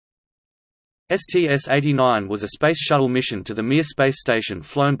STS-89 was a Space Shuttle mission to the Mir space station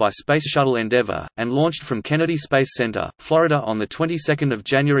flown by Space Shuttle Endeavour, and launched from Kennedy Space Center, Florida on the 22nd of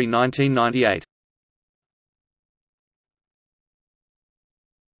January 1998.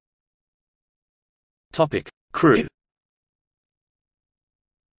 Crew.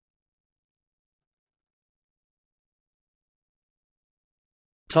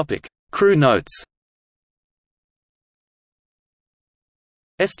 Crew notes.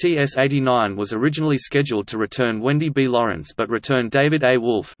 STS-89 was originally scheduled to return Wendy B. Lawrence but returned David A.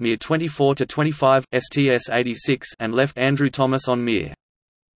 Wolf Mir 24-25, STS-86 and left Andrew Thomas on Mir.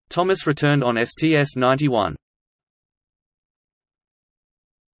 Thomas returned on STS-91.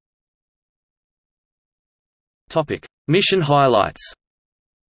 Mission highlights.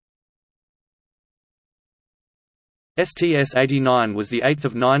 STS-89 was the 8th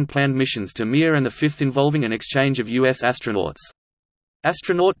of 9 planned missions to Mir and the 5th involving an exchange of U.S. astronauts.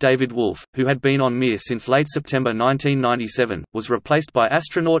 Astronaut David Wolf, who had been on Mir since late September 1997, was replaced by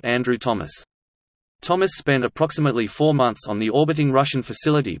astronaut Andrew Thomas. Thomas spent approximately 4 months on the orbiting Russian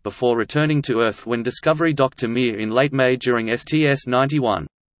facility before returning to Earth when Discovery docked to Mir in late May during STS-91.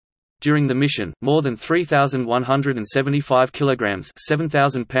 During the mission, more than 3,175 kilograms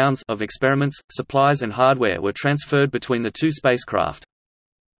 (7,000 pounds) of experiments, supplies and hardware were transferred between the two spacecraft.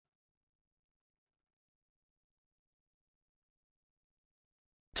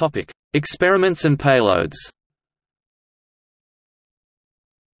 Experiments and payloads.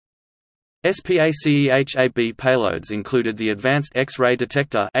 SPACEHAB payloads included the Advanced X-ray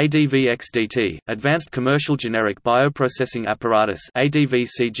Detector (ADVXDT), Advanced Commercial Generic Bioprocessing Apparatus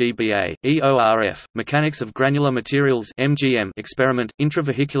 (ADVCGBA), EORF, Mechanics of Granular Materials (MGM) experiment,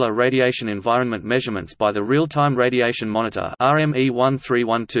 Intravehicular Radiation Environment Measurements by the Real-Time Radiation Monitor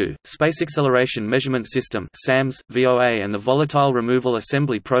 (RME-1312), Space Acceleration Measurement System (SAMS, VOA), and the Volatile Removal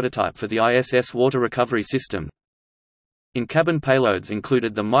Assembly Prototype for the ISS Water Recovery System. In-cabin payloads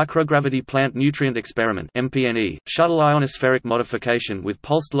included the Microgravity Plant Nutrient Experiment (MPNE), Shuttle Ionospheric Modification with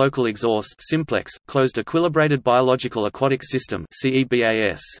Pulsed Local Exhaust (Simplex), Closed Equilibrated Biological Aquatic System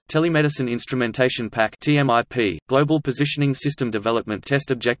 (CEBAS), Telemedicine Instrumentation Pack (TMIP), Global Positioning System Development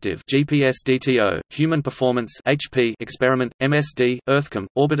Test Objective (GPS-DTO), Human Performance (HP) Experiment (MSD), EarthCom,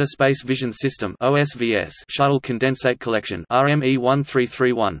 Orbiter Space Vision System (OSVS), Shuttle Condensate Collection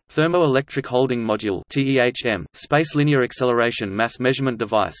 (RME-1331), Thermoelectric Holding Module (TEHM), Space Linear Acceleration Mass Measurement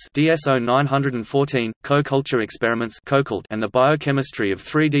Device (DSO-914), Co-Culture Experiments and the Biochemistry of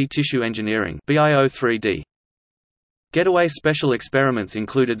 3D Tissue Engineering (BIO-3D). Getaway special experiments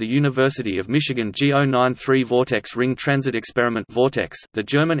included the University of Michigan G093 Vortex Ring Transit Experiment Vortex, the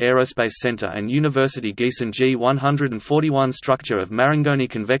German Aerospace Center and University Gießen G141 Structure of Marangoni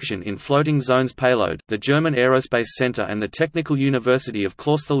Convection in Floating Zones Payload, the German Aerospace Center and the Technical University of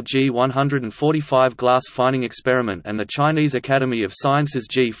Clausthal G145 Glass Fining Experiment and the Chinese Academy of Sciences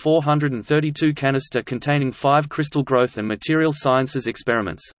G432 Canister containing 5 crystal growth and material sciences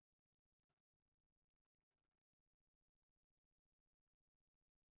experiments.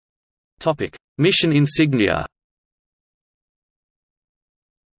 Mission insignia.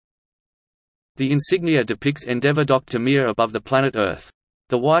 The insignia depicts Endeavour docked to Mir above the planet Earth.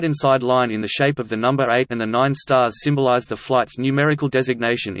 The white inside line in the shape of the number 8 and the 9 stars symbolize the flight's numerical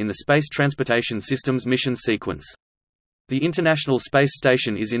designation in the Space Transportation System's mission sequence. The International Space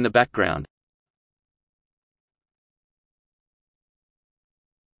Station is in the background.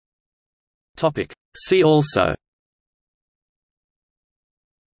 See also: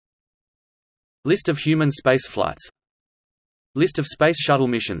 List of human spaceflights, List of Space Shuttle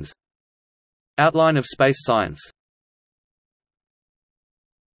missions, Outline of space science.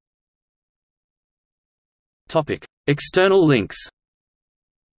 External links: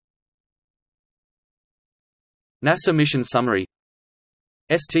 NASA mission summary,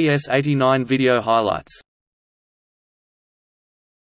 STS-89 video highlights.